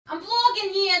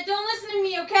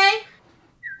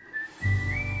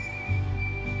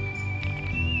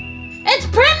It's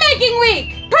printmaking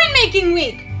week! Printmaking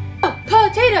week! Oh,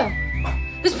 potato!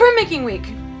 It's printmaking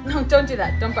week! No, don't do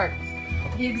that. Don't bark.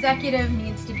 The executive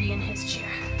needs to be in his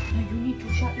chair. No, you need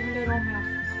to shut your little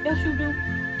mouth. Yes, you do.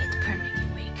 It's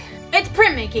printmaking week. It's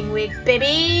printmaking week,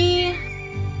 baby!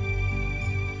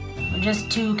 We're just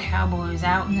two cowboys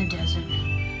out in the desert.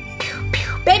 Pew,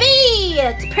 pew, baby!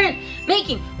 It's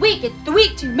printmaking week. It's the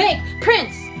week to make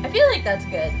prints. I feel like that's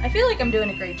good. I feel like I'm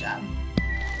doing a great job.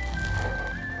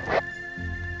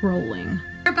 Rolling.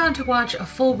 We're about to watch a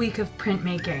full week of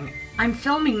printmaking. I'm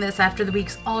filming this after the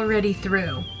week's already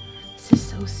through. This is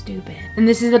so stupid. And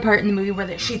this is the part in the movie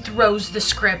where she throws the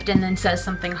script and then says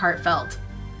something heartfelt.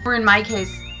 Or in my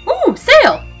case, ooh,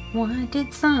 sale! What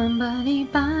did somebody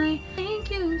buy?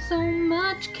 Thank you so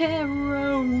much,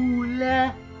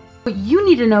 Carola. What you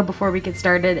need to know before we get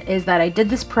started is that I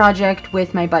did this project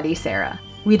with my buddy Sarah.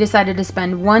 We decided to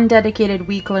spend one dedicated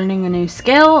week learning a new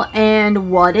skill,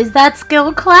 and what is that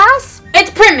skill class?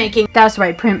 It's printmaking! That's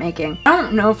right, printmaking. I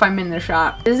don't know if I'm in the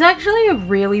shop. This is actually a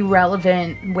really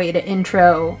relevant way to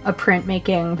intro a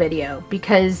printmaking video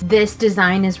because this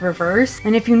design is reverse,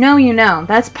 and if you know, you know.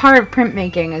 That's part of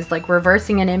printmaking is like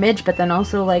reversing an image, but then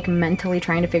also like mentally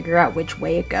trying to figure out which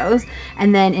way it goes,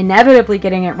 and then inevitably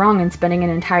getting it wrong and spending an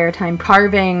entire time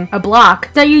carving a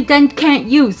block that you then can't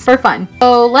use for fun.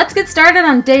 So let's get started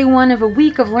on day one of a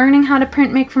week of learning how to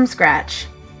print make from scratch.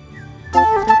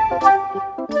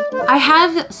 I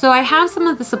have some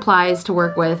of the supplies to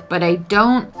work with, but I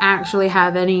don't actually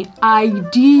have any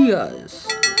ideas.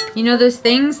 You know those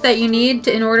things that you need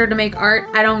in order to make art?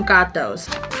 I don't got those.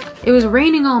 It was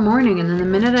raining all morning, and then the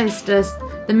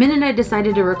minute I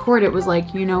decided to record, it was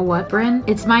like, you know what, Bryn?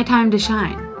 It's my time to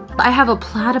shine. I have a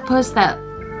platypus that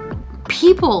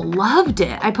people loved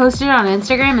it. I posted it on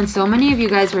Instagram and so many of you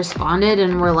guys responded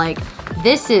and were like,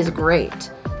 this is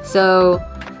great. So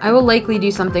I will likely do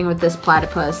something with this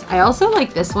platypus. I also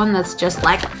like this one that's just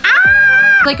like,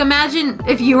 ah! Like imagine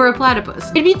if you were a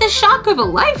platypus. It'd be the shock of a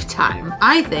lifetime,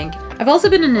 I think. I've also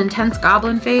been in an intense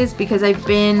goblin phase because I've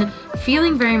been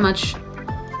feeling very much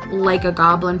like a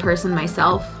goblin person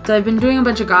myself. So I've been doing a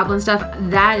bunch of goblin stuff.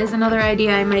 That is another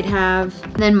idea I might have.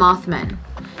 And then Mothmen.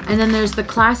 And then there's the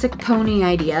classic pony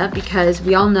idea because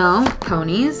we all know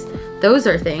ponies. Those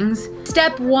are things.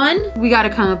 Step 1, we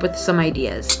gotta come up with some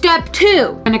ideas. Step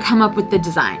 2, we're gonna come up with the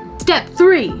design. Step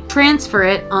 3, transfer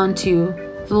it onto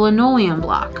the linoleum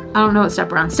block. I don't know what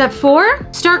step we're on. Step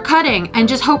 4, start cutting and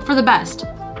just hope for the best.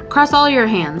 Cross all your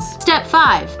hands. Step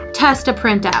 5, test a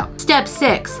print out. Step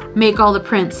 6, make all the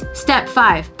prints. Step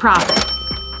 5, profit.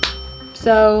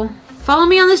 So follow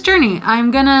me on this journey. I'm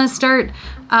gonna start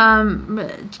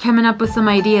coming up with some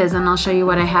ideas and I'll show you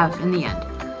what I have in the end.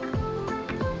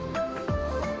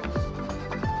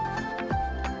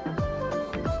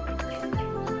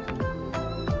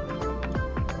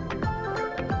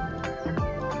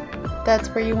 That's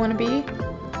where you want to be?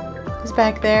 Is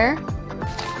back there?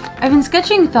 I've been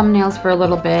sketching thumbnails for a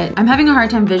little bit. I'm having a hard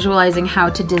time visualizing how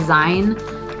to design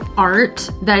art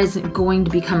that is going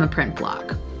to become a print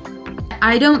block.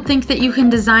 I don't think that you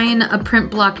can design a print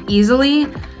block easily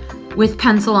with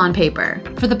pencil on paper.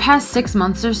 For the past 6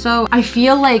 months or so, I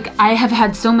feel like I have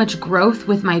had so much growth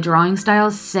with my drawing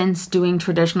styles since doing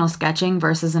traditional sketching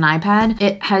versus an iPad.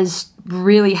 It has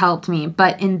really helped me,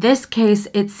 but in this case,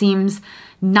 it seems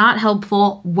not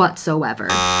helpful whatsoever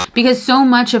because so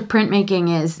much of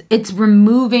printmaking is it's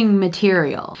removing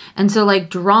material. And so like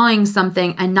drawing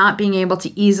something and not being able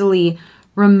to easily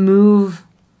remove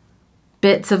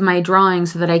bits of my drawing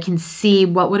so that I can see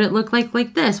what would it look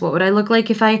like this? What would I look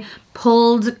like if I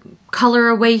pulled color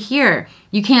away here?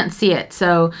 You can't see it.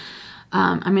 So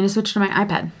I'm gonna switch to my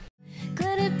iPad.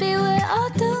 Could it be we're all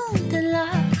doomed in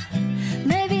love?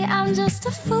 Maybe I'm just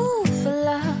a fool for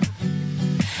love.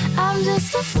 I'm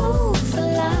just a fool for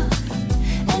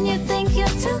love, and you think you're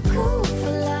too cool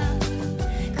for love.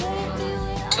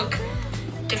 Took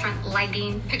different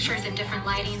lighting, pictures in different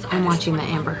lightings. I'm watching the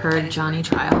Amber Heard Johnny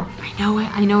trial.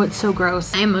 I know it's so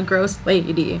gross. I'm a gross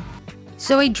lady.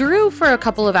 So I drew for a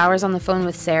couple of hours on the phone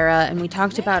with Sarah and we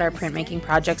talked about our printmaking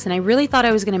projects and I really thought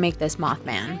I was gonna make this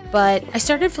Mothman. But I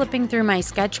started flipping through my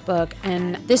sketchbook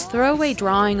and this throwaway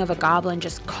drawing of a goblin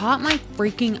just caught my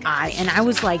freaking eye and I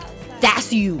was like,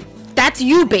 that's you. That's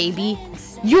you, baby.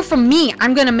 You're from me.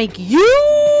 I'm gonna make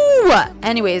you.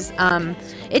 Anyways,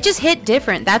 It just hit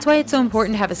different. That's why it's so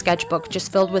important to have a sketchbook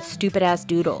just filled with stupid ass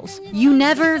doodles. You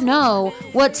never know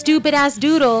what stupid ass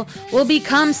doodle will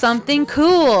become something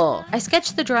cool. I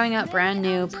sketched the drawing out brand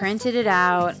new, printed it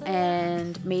out,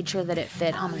 and made sure that it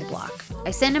fit on my block.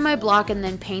 I sanded my block and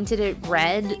then painted it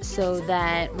red so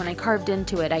that when I carved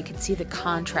into it, I could see the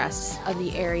contrasts of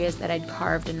the areas that I'd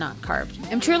carved and not carved.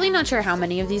 I'm truly not sure how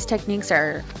many of these techniques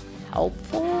are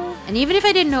helpful. And even if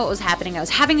I didn't know what was happening, I was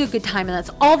having a good time, and that's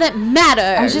all that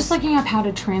matters. I was just looking up how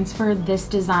to transfer this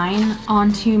design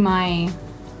onto my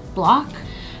block,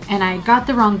 and I got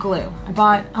the wrong glue. I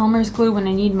bought Elmer's glue when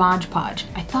I need Mod Podge.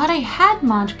 I thought I had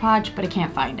Mod Podge, but I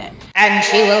can't find it. And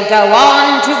she will go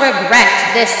on to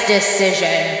regret this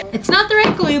decision. It's not the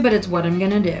right glue, but it's what I'm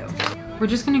gonna do. We're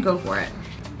just gonna go for it.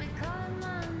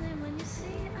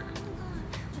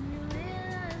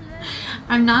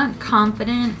 I'm not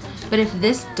confident, but if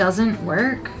this doesn't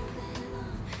work,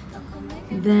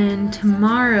 then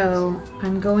tomorrow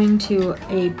I'm going to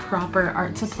a proper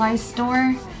art supply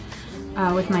store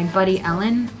with my buddy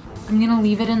Ellen. I'm gonna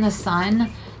leave it in the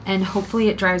sun and hopefully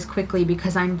it dries quickly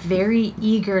because I'm very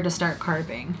eager to start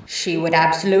carving. She would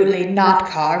absolutely not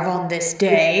carve on this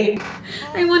day.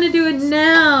 I want to do it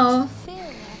now.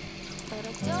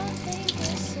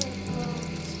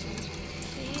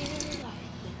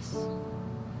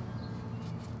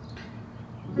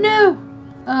 No!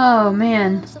 Oh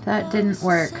man, that didn't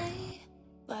work.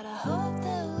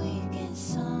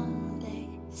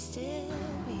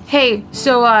 Hey,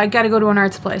 so I gotta go to an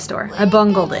art supply store. I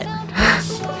bungled it.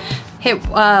 Hey,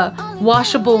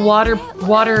 washable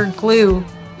water glue.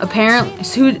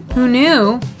 Apparently, who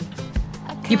knew?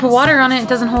 You put water on it, it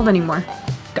doesn't hold anymore.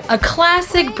 A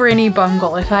classic Brinny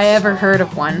bungle, if I ever heard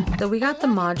of one. So we got the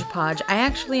Mod Podge. I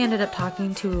actually ended up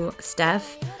talking to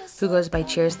Steph, who goes by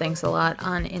Cheers Thanks a Lot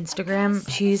on Instagram.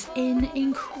 She's an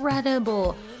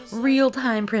incredible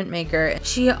real-time printmaker.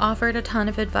 She offered a ton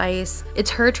of advice. It's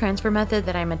her transfer method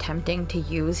that I'm attempting to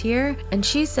use here. And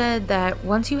she said that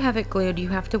once you have it glued, you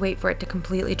have to wait for it to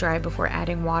completely dry before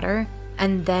adding water.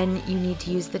 And then you need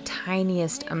to use the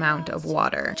tiniest amount of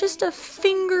water. Just a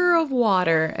finger of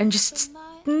water, and just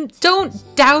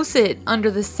don't douse it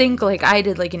under the sink like I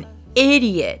did, like an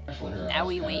idiot. Now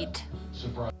we wait.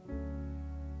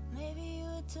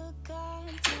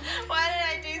 Why did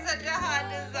I do such a hard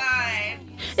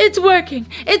design? It's working,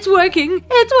 it's working,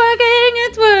 it's working,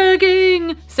 it's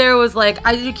working. Sarah was like,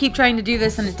 I keep trying to do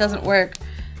this and it doesn't work.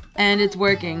 And it's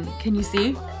working. Can you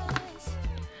see?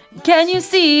 Can you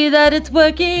see that it's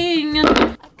working?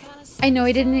 I know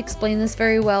I didn't explain this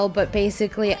very well, but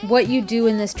basically what you do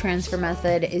in this transfer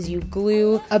method is you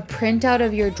glue a printout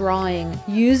of your drawing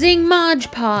using Mod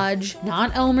Podge,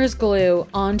 not Elmer's glue,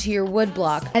 onto your wood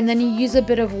block. And then you use a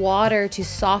bit of water to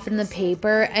soften the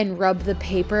paper and rub the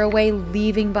paper away,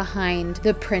 leaving behind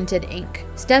the printed ink.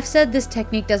 Steph said this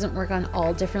technique doesn't work on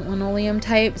all different linoleum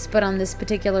types, but on this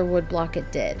particular wood block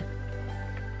it did.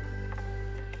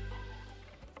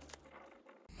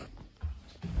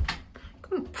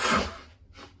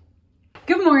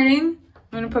 Good morning.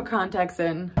 I'm gonna put contacts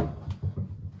in.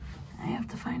 I have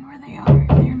to find where they are.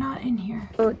 They're not in here.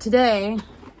 So today,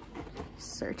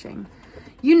 searching.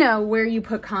 You know where you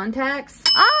put contacts?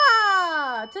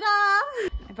 Ah, ta-da!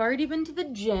 I've already been to the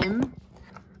gym.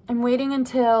 I'm waiting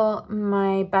until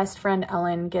my best friend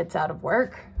Ellen gets out of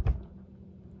work.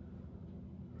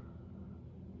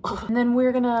 And then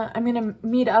I'm gonna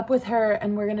meet up with her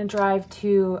and we're gonna drive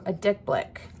to a Dick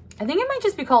Blick. I think it might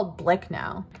just be called Blick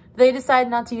now. They decided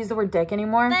not to use the word dick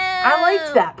anymore. No. I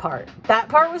liked that part. That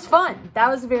part was fun. That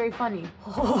was very funny.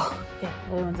 Oh, okay,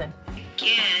 the other one's in.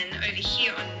 Again, over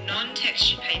here on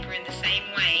non-textured paper in the same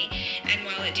way, and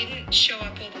while it didn't show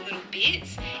up all the little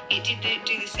bits, it did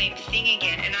do the same thing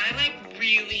again, and I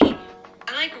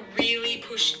really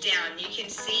pushed down. You can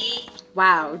see.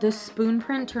 Wow, the spoon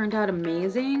print turned out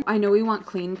amazing. I know we want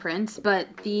clean prints, but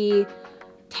the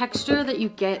texture that you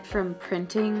get from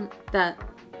printing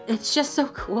it's just so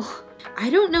cool. I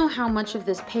don't know how much of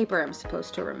this paper I'm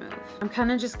supposed to remove. I'm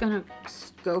kind of just gonna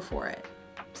go for it.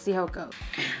 See how it goes.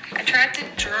 I tried to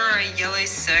draw a yellow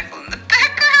circle in the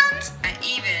background. I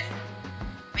even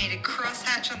made a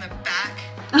crosshatch on the back.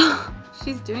 Oh,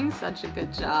 she's doing such a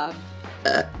good job.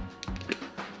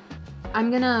 I'm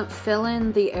gonna fill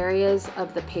in the areas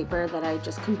of the paper that I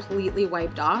just completely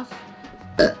wiped off.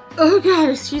 Oh God,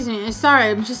 excuse me. Sorry,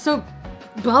 I'm just so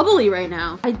bubbly right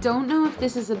now. I don't know if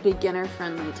this is a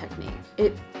beginner-friendly technique.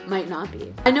 It might not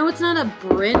be. I know it's not a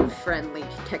Brin-friendly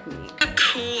technique. How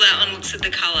cool that one looks with the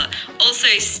color. Also,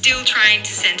 still trying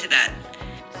to center that.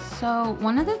 So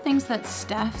one of the things that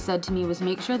Steph said to me was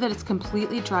make sure that it's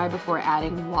completely dry before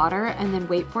adding water and then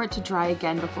wait for it to dry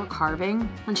again before carving.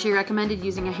 And she recommended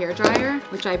using a hairdryer,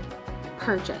 which I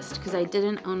purchased because I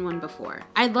didn't own one before.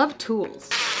 I love tools.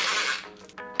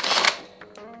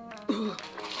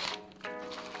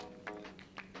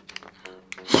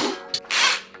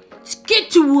 Let's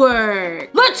get to work.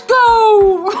 Let's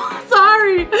go.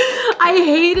 Sorry. I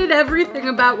hated everything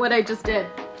about what I just did.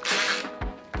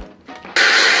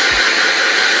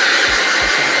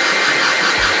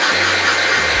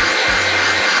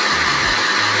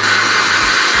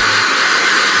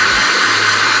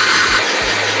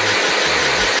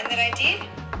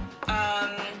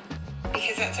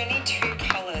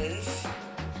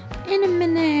 In a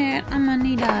minute, I'm gonna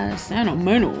need a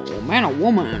sentimental man or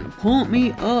woman to pump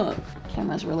me up.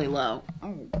 Camera's really low.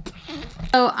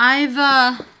 So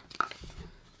I've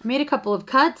made a couple of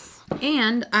cuts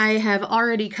and I have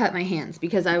already cut my hands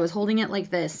because I was holding it like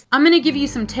this. I'm gonna give you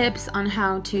some tips on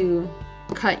how to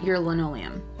cut your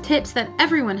linoleum. Tips that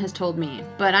everyone has told me,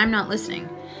 but I'm not listening.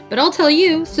 But I'll tell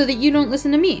you so that you don't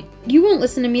listen to me. You won't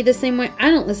listen to me the same way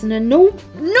I don't listen to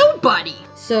nobody.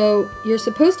 So you're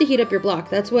supposed to heat up your block.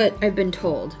 That's what I've been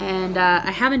told. And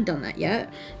I haven't done that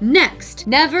yet. Next,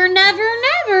 never, never,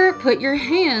 never put your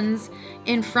hands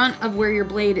in front of where your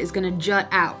blade is gonna jut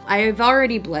out. I've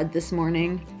already bled this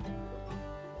morning.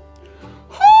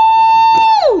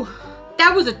 Woo!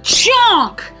 That was a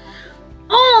chunk!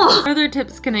 Oh! What other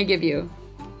tips can I give you?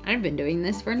 I've been doing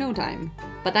this for no time,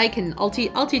 but I'll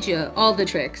teach you all the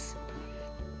tricks.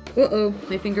 Uh-oh,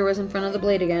 my finger was in front of the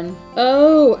blade again.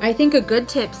 Oh, I think a good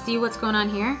tip, see what's going on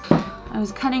here? I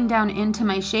was cutting down into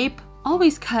my shape.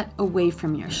 Always cut away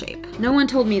from your shape. No one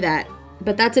told me that,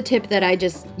 but that's a tip that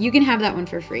you can have that one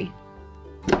for free.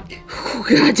 Oh,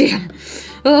 goddamn.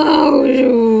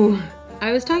 Oh,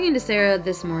 I was talking to Sarah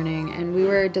this morning and we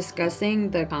were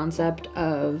discussing the concept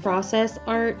of process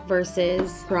art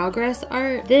versus progress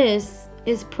art. This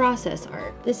is process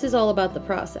art. This is all about the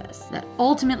process. That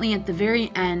ultimately at the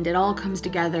very end, it all comes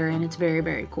together and it's very,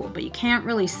 very cool, but you can't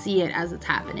really see it as it's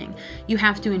happening. You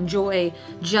have to enjoy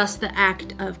just the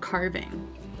act of carving.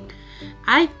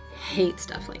 I hate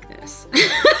stuff like this.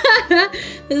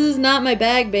 This is not my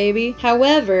bag, baby.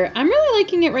 However, I'm really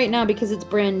liking it right now because it's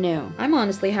brand new. I'm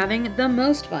honestly having the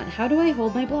most fun. How do I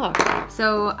hold my block?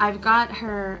 So I've got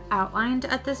her outlined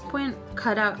at this point,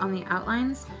 cut out on the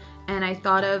outlines, and I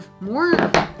thought of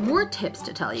more tips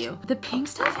to tell you. The pink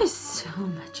stuff is so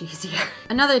much easier.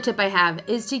 Another tip I have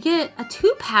is to get a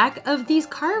 2-pack of these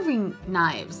carving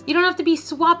knives. You don't have to be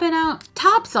swapping out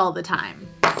tops all the time.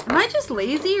 Am I just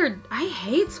lazy, or I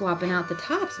hate swapping out the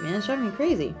tops, man? It's driving me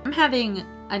crazy. I'm having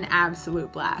an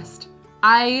absolute blast.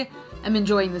 I am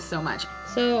enjoying this so much.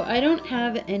 So I don't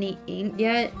have any ink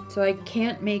yet, so I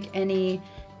can't make any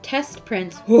test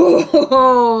prints.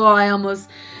 Whoa, I almost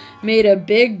made a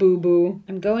big boo-boo.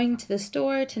 I'm going to the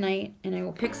store tonight and I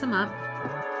will pick some up.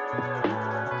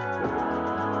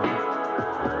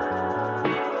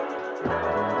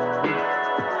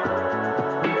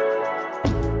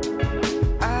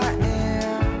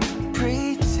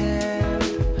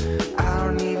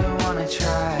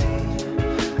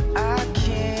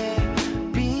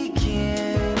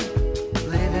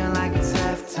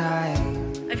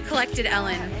 Collected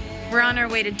Ellen. We're on our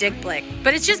way to Dick Blick.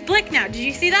 But it's just Blick now. Did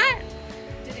you see that?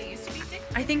 Did it used to be Dick?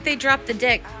 I think they dropped the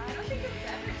Dick. I don't think it was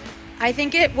ever Dick. I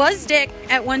think it was Dick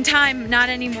at one time. Not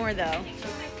anymore though.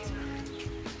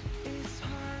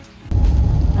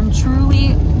 I'm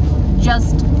truly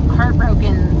just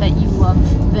heartbroken that you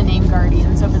love the name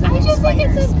Guardians over the name Spiders. I just think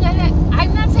it's a good,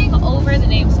 I'm not saying over the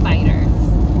name Spiders.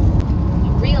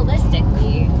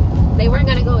 Realistically, they weren't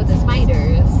going to go with the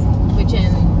Spiders, which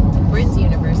in Bryn's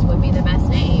universe would be the best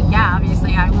name. Yeah,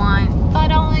 obviously I want. But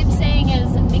all I'm saying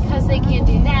is because they can't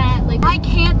do that, like, why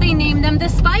can't they name them the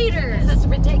Spiders? That's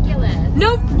ridiculous.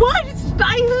 No, what? It's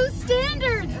by whose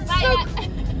standards? It's so,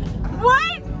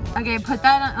 what? Okay, put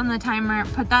that on the timer.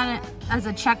 Put that as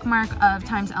a check mark of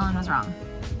times Ellen was wrong.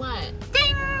 What?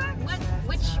 Ding! What?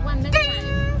 Which one this Ding!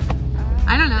 time?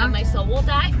 I don't know. That my soul will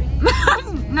die?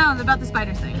 No, about the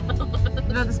spider thing.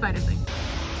 About the spider thing.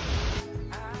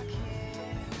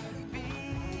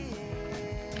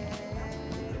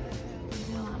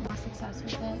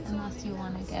 With it, unless you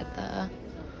want to get the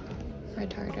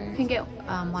retarder. You can get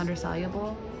water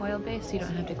soluble oil base, so you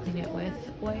don't have to clean it with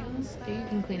oils. You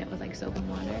can clean it with like soap and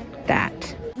water.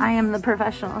 That. I am the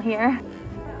professional here.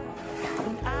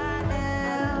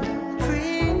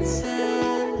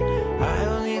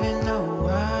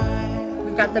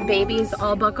 We've got the babies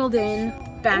all buckled in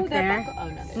back there.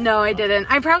 Oh, no, I didn't.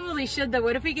 I probably should though.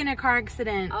 What if we get in a car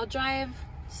accident? I'll drive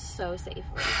so safely.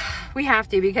 We have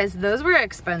to, because those were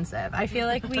expensive. I feel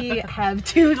like we have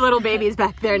 2 little babies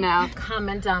back there now.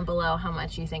 Comment down below how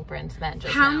much you think Bryn spent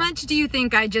just How now. much do you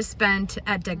think I just spent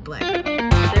at Dick Blick?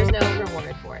 There's no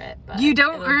reward for it. But You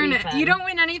don't it'll earn be it. fun. You don't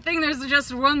win anything. There's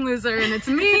just one loser, and it's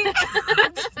me.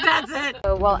 That's it.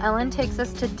 So while Ellen takes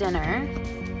us to dinner,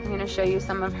 I'm gonna show you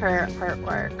some of her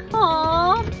artwork.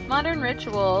 Aww, Modern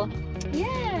Ritual.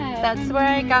 Yeah. That's where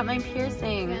I got my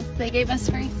piercing. Yes, they gave us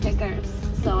free stickers.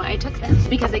 So I took them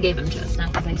because they gave them to us,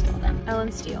 not because I stole them.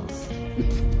 Ellen steals.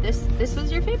 This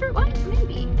was your favorite one?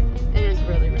 Maybe. It is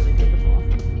really, really beautiful.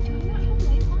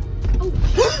 Oh,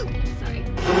 sorry.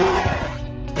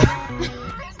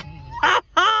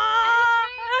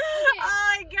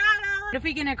 I got it. What if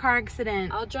we get in a car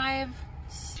accident? I'll drive.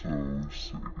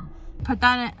 Put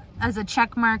that as a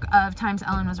check mark of times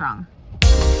Ellen was wrong.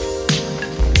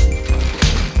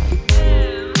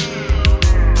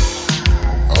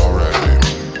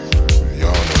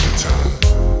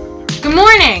 Good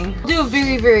morning! I'll do a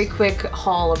very, very quick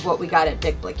haul of what we got at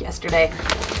Dick Blick yesterday.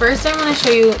 First, I want to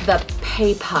show you the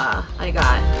paper I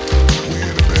got. We in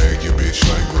a bag, your bitch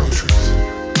like groceries.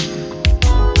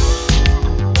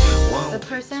 The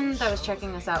person that was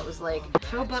checking this out was like,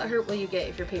 how butthurt will you get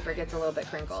if your paper gets a little bit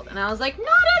crinkled? And I was like, not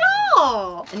at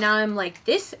all! And now I'm like,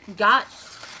 this got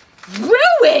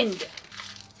ruined!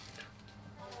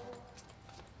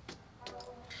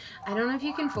 I don't know if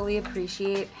you can fully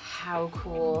appreciate how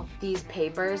cool these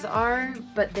papers are,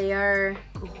 but they are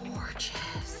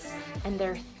gorgeous. And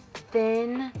they're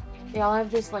thin. They all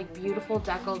have this like beautiful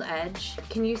deckled edge.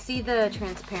 Can you see the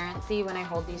transparency when I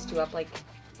hold these 2 up like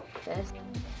this?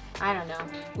 I don't know.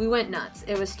 We went nuts.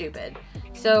 It was stupid.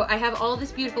 So I have all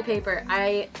this beautiful paper.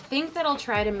 I think that I'll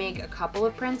try to make a couple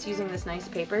of prints using this nice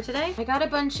paper today. I got a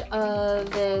bunch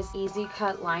of this easy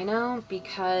cut lino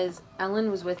because Ellen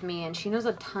was with me and she knows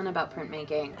a ton about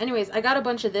printmaking. Anyways, I got a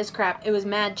bunch of this crap. It was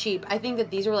mad cheap. I think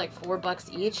that these were like $4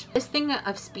 each. This thing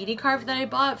of Speedy Carve that I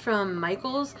bought from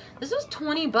Michael's, this was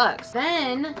 20 bucks.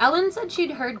 Then Ellen said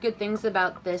she'd heard good things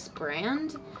about this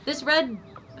brand. This red,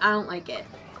 I don't like it.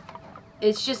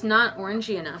 It's just not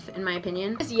orangey enough, in my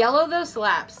opinion. This yellow, though,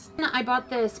 slaps. I bought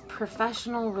this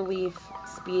Professional Relief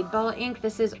Speedball ink.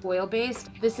 This is oil-based.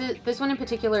 This one in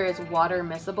particular is water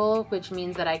miscible, which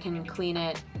means that I can clean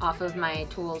it off of my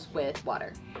tools with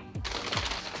water.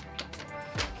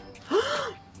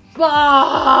 Why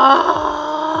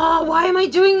am I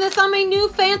doing this on my new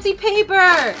fancy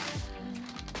paper?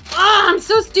 I'm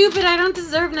so stupid. I don't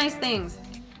deserve nice things.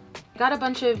 Got a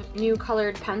bunch of new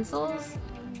colored pencils.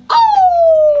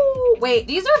 Oh, wait,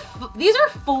 these are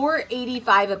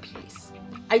 $4.85 a piece.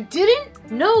 I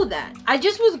didn't know that. I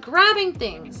just was grabbing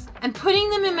things and putting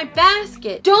them in my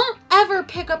basket. Don't ever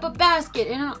pick up a basket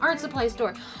in an art supply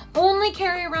store. Only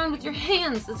carry around with your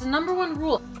hands. That's the #1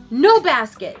 rule. No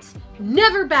baskets.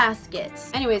 Never baskets.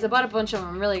 Anyways, I bought a bunch of them.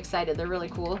 I'm really excited. They're really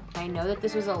cool. I know that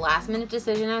this was a last-minute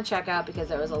decision at checkout because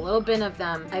there was a little bin of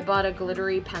them. I bought a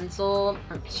glittery pencil.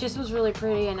 It just was really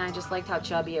pretty and I just liked how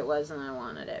chubby it was and I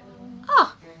wanted it.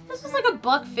 Oh, this was like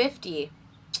 $1.50.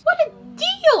 What a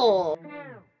deal!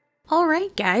 All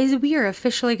right, guys, we are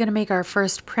officially gonna make our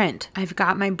first print. I've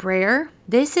got my brayer.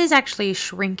 This is actually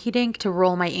Shrinky Dink to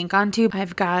roll my ink onto.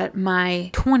 I've got my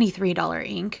 $23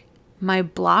 ink, my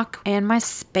block, and my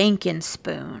spankin'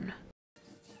 spoon.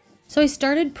 So I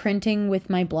started printing with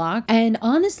my block, and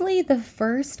honestly, the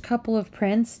first couple of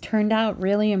prints turned out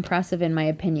really impressive in my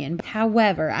opinion.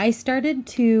 However, I started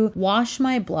to wash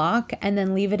my block and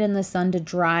then leave it in the sun to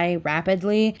dry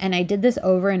rapidly, and I did this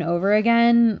over and over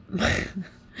again.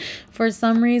 For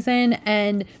some reason,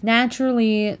 and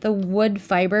naturally the wood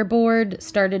fiber board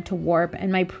started to warp and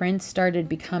my prints started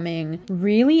becoming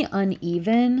really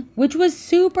uneven, which was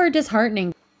super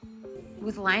disheartening.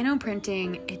 With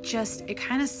linoprinting, it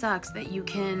kind of sucks that you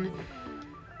can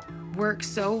work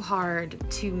so hard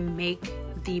to make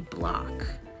the block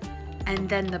and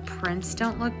then the prints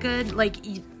don't look good. Like,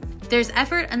 there's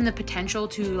effort and the potential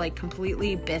to like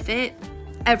completely biff it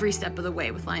every step of the way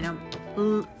with lino.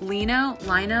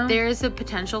 There is a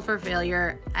potential for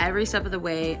failure every step of the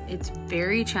way. It's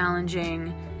very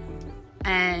challenging,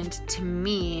 and to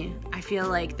me, I feel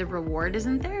like the reward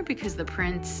isn't there because the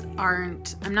prints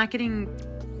aren't. I'm not getting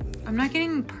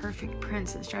perfect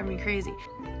prints. It's driving me crazy.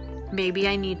 Maybe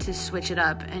I need to switch it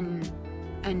up and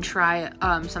try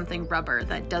something rubber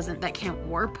that can't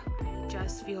warp. I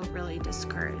just feel really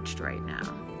discouraged right now.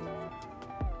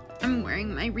 I'm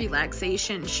wearing my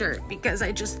relaxation shirt because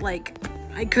I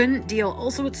couldn't deal.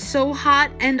 Also, it's so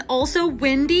hot and also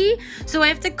windy, so I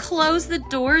have to close the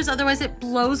doors, otherwise it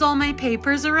blows all my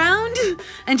papers around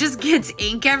and just gets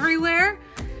ink everywhere.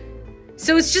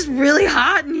 So it's just really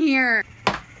hot in here.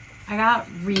 I got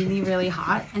really, really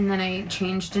hot and then I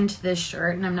changed into this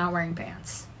shirt and I'm not wearing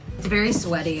pants. It's very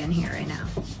sweaty in here right now.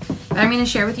 But I'm gonna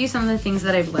share with you some of the things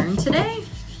that I've learned today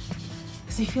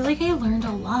because I feel like I learned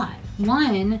a lot.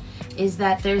 One is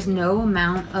that there's no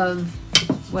amount of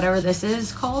whatever this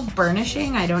is called,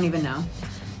 burnishing, I don't even know,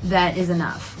 that is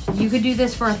enough. You could do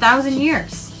this for 1,000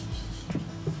 years.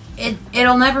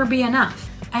 It'll never be enough.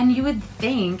 And you would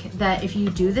think that if you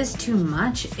do this too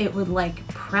much, it would like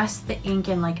press the ink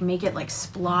and like make it like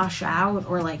splosh out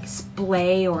or like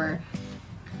splay or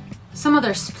some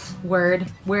other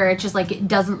word where it just like it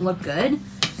doesn't look good.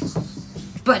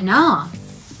 But nah.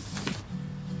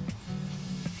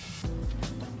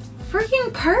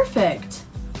 Freaking perfect.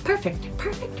 Perfect,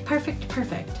 perfect, perfect,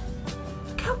 perfect.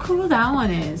 Look how cool that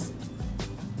one is.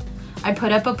 I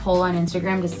put up a poll on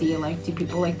Instagram to see like, do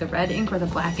people like the red ink or the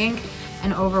black ink?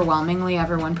 And overwhelmingly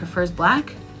everyone prefers black,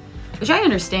 which I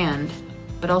understand,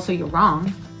 but also you're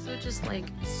wrong. So just like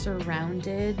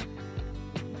surrounded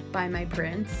by my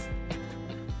prints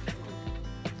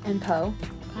and Poe.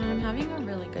 I'm having a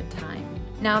really good time.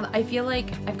 Now I feel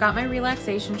like I've got my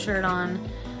relaxation shirt on.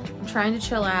 I'm trying to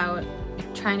chill out,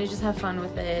 trying to just have fun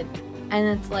with it.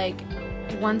 And it's like,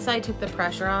 once I took the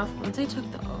pressure off, once I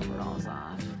took the overalls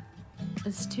off,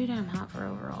 it's too damn hot for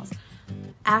overalls.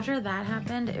 After that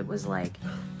happened, it was like,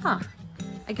 huh,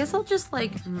 I guess I'll just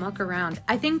like muck around.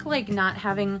 I think like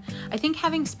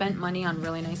having spent money on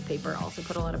really nice paper also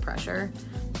put a lot of pressure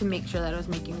to make sure that I was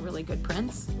making really good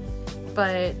prints.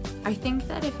 But I think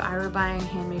that if I were buying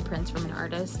handmade prints from an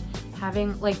artist,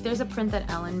 having like, there's a print that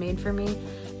Ellen made for me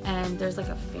and there's like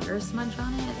a finger smudge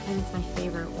on it and it's my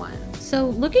favorite one. So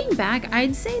looking back,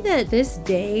 I'd say that this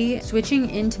day,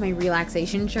 switching into my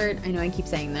relaxation shirt, I know I keep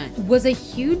saying that, was a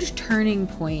huge turning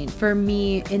point for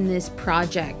me in this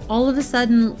project. All of a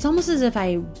sudden, it's almost as if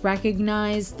I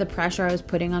recognized the pressure I was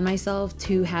putting on myself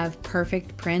to have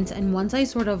perfect prints. And once I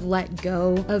sort of let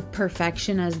go of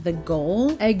perfection as the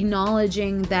goal,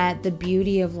 acknowledging that the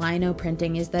beauty of lino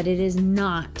printing is that it is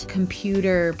not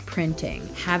computer printing.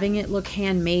 Having it look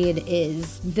handmade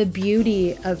is the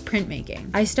beauty of printmaking.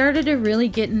 I started to really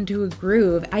get into a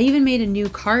groove. I even made a new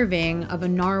carving of a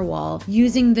narwhal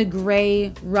using the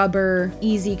gray rubber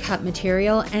easy cut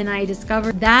material, and I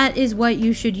discovered that is what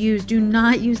you should use. Do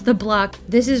not use the block.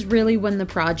 This is really when the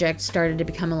project started to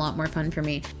become a lot more fun for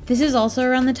me. This is also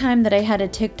around the time that I had a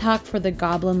TikTok for the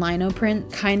Goblin lino print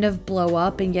kind of blow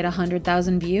up and get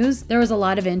 100,000 views. There was a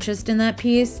lot of interest in that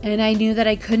piece, and I knew that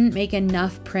I couldn't make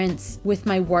enough prints with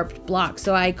my warped block,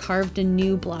 so I carved a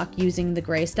new block using the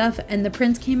gray stuff, and the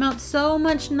prints came out so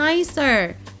much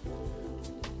nicer.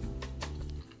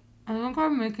 I think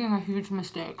I'm making a huge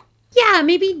mistake. Yeah,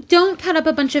 maybe don't cut up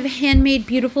a bunch of handmade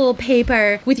beautiful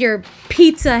paper with your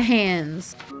pizza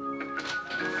hands.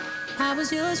 I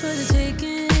was yours for the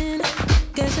taking.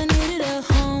 Guess I needed a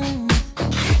home.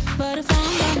 But if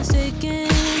I'm not mistaken,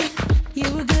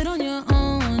 you were good on your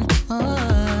own.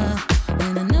 Oh,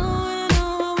 and I know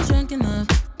I was drunk enough.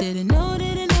 Didn't know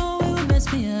it would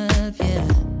mess me up, yeah.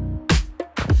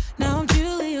 Now I'm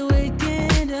truly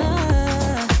awakened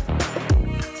up.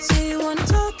 Say you wanna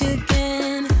talk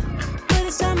again, but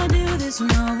it's time I do this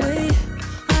my way.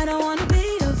 I don't wanna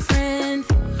be your friend.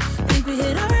 Think we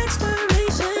hit our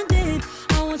expiration date.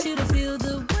 I want you to feel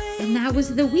the way. And that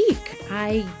was the week.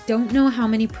 I don't know how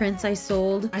many prints I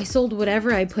sold. I sold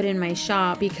whatever I put in my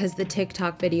shop because the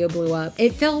TikTok video blew up.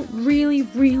 It felt really,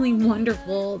 really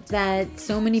wonderful that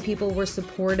so many people were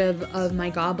supportive of my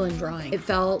goblin drawing. It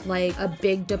felt like a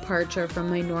big departure from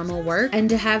my normal work, and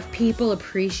to have people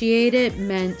appreciate it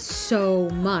meant so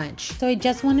much. So I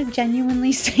just want to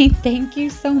genuinely say thank you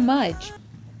so much.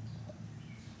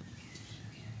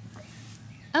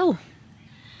 Oh,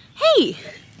 hey.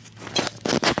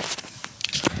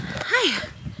 Hi.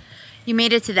 You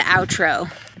made it to the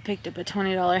outro. I picked up a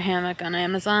 $20 hammock on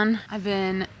Amazon. I've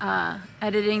been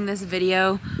editing this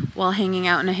video while hanging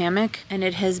out in a hammock, and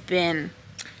it has been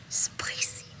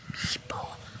spicy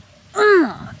meatball.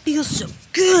 Feels so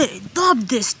good. I love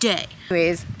this day.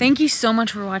 Anyways, thank you so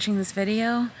much for watching this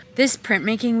video. This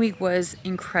printmaking week was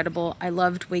incredible. I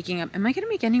loved waking up. Am I gonna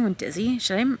make anyone dizzy?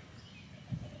 Should I?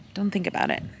 Don't think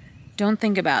about it. Don't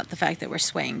think about the fact that we're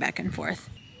swaying back and forth.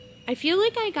 I feel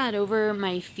like I got over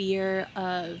my fear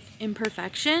of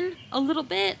imperfection a little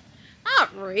bit.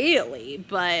 Not really,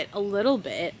 but a little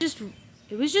bit.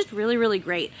 It was just really, really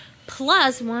great.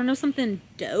 Plus, wanna know something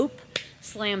dope?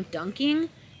 Slam dunking?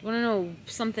 Wanna know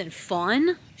something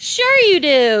fun? Sure you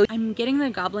do! I'm getting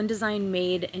the goblin design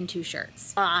made in 2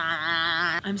 shirts.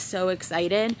 I'm so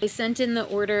excited. I sent in the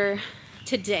order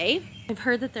today. I've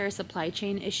heard that there are supply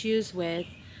chain issues with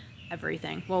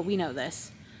everything. Well, we know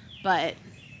this, but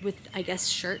with, I guess,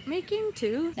 shirt making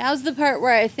too. Now's the part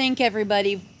where I thank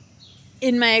everybody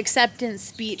in my acceptance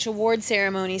speech, award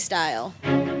ceremony style.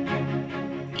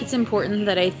 It's important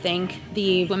that I thank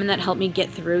the women that helped me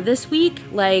get through this week,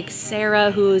 like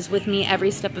Sarah, who's with me every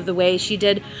step of the way. She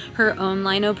did her own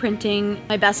linoprinting.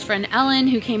 My best friend Ellen,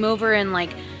 who came over and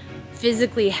like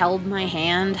physically held my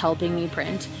hand helping me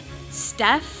print.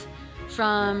 Steph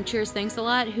from Cheers Thanks a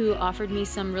Lot, who offered me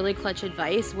some really clutch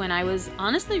advice when I was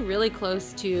honestly really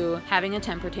close to having a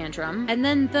temper tantrum. And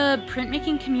then the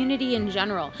printmaking community in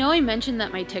general. I know I mentioned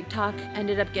that my TikTok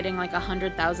ended up getting like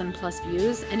 100,000 plus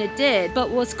views, and it did.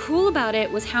 But what's cool about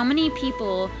it was how many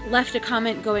people left a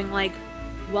comment going like,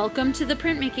 welcome to the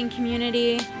printmaking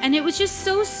community. And it was just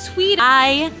so sweet.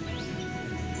 I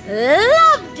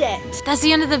loved it. That's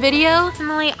the end of the video.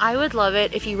 Personally, I would love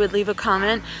it if you would leave a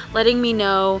comment letting me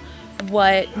know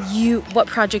what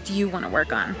project you want to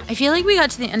work on. I feel like we got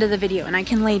to the end of the video and I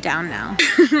can lay down now.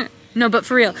 No, but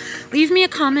for real, leave me a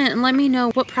comment and let me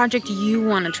know what project you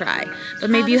want to try.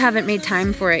 But maybe you haven't made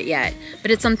time for it yet,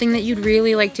 but it's something that you'd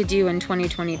really like to do in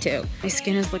 2022. My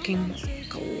skin is looking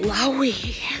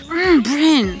glowy.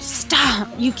 Bryn, stop.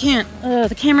 You can't,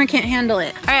 the camera can't handle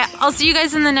it. All right, I'll see you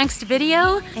guys in the next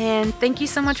video, and thank you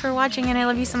so much for watching, and I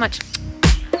love you so much.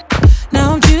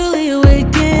 Now I'm truly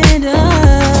waking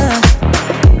up.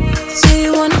 So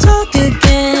you wanna talk